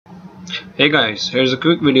Hey guys, here's a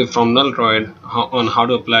quick video from Nullroid on how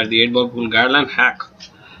to apply the 8-ball pool guideline hack.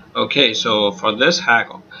 Okay, so for this hack,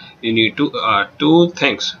 you need two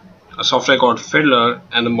things: a software called Fiddler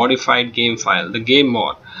and a modified game file, the game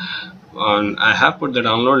mod. And I have put the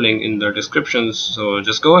download link in the description, so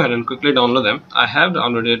just go ahead and quickly download them. I have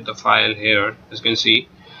downloaded the file here, as you can see.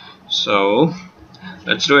 So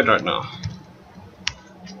let's do it right now.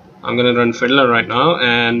 I'm gonna run Fiddler right now,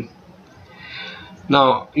 and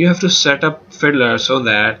now you have to set up Fiddler so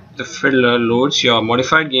that the Fiddler loads your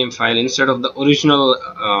modified game file instead of the original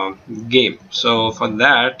game. So for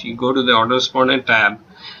that, you go to the AutoResponder tab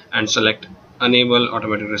and select Enable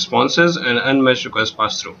Automatic Responses and Unmatched Request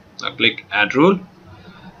Pass-Through. Now click Add Rule,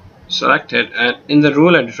 select it, and in the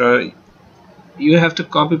rule editor you have to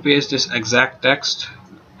copy paste this exact text.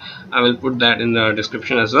 I will put that in the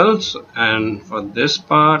description as well. And for this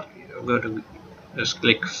part, you go to just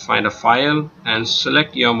click find a file and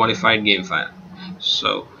select your modified game file,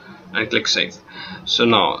 and click save. So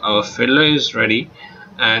now our Fiddler is ready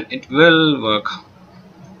and it will work.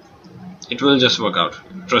 It will just work out,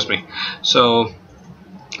 trust me. So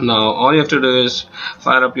now all you have to do is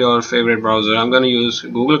fire up your favorite browser. I'm going to use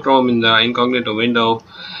Google Chrome in the incognito window,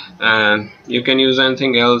 and you can use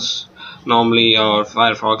anything else normally, or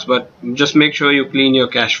Firefox, but just make sure you clean your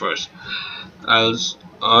cache first,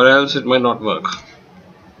 or else it might not work.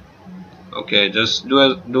 Okay, just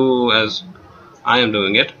do as I am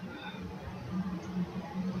doing it.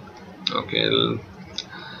 Okay,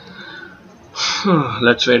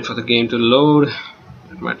 let's wait for the game to load.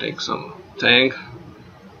 It might take some time.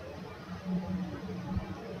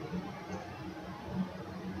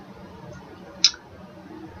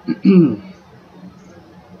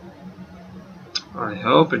 I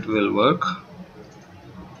hope it will work.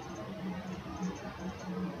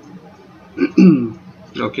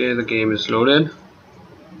 Okay, the game is loaded.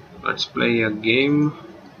 Let's play a game.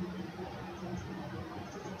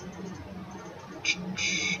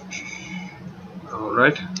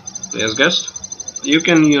 Alright, player's guest. You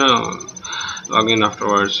can, log in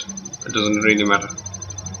afterwards. It doesn't really matter.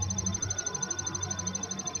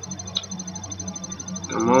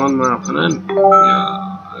 Come on, my opponent. Yeah,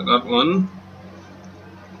 I got one.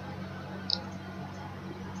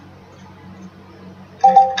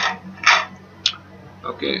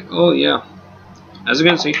 Okay, oh yeah, as you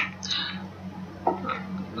can see,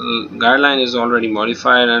 the guideline is already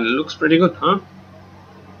modified and it looks pretty good, huh?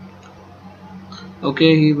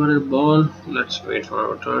 Okay, he wanted a ball. Let's wait for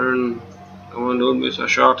our turn. Come on, don't miss a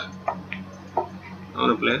shot. I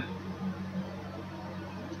wanna play.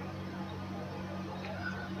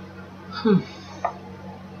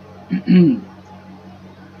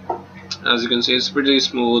 As you can see, it's pretty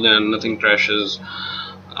smooth and nothing crashes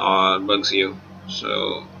or bugs you,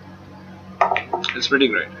 so it's pretty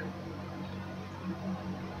great.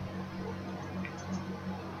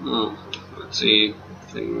 Let's see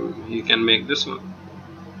if you can make this one.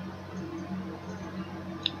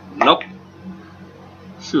 Nope.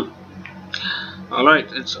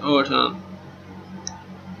 Alright, it's our turn.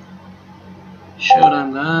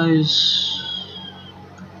 Showtime, guys.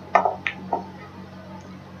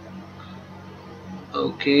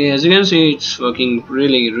 Okay, as you can see, it's working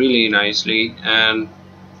really nicely. And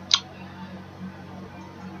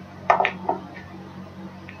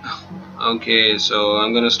okay, so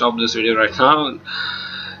I'm gonna stop this video right now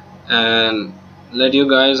and let you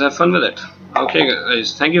guys have fun with it. Okay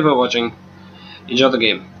guys, thank you for watching. Enjoy the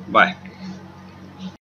game. Bye.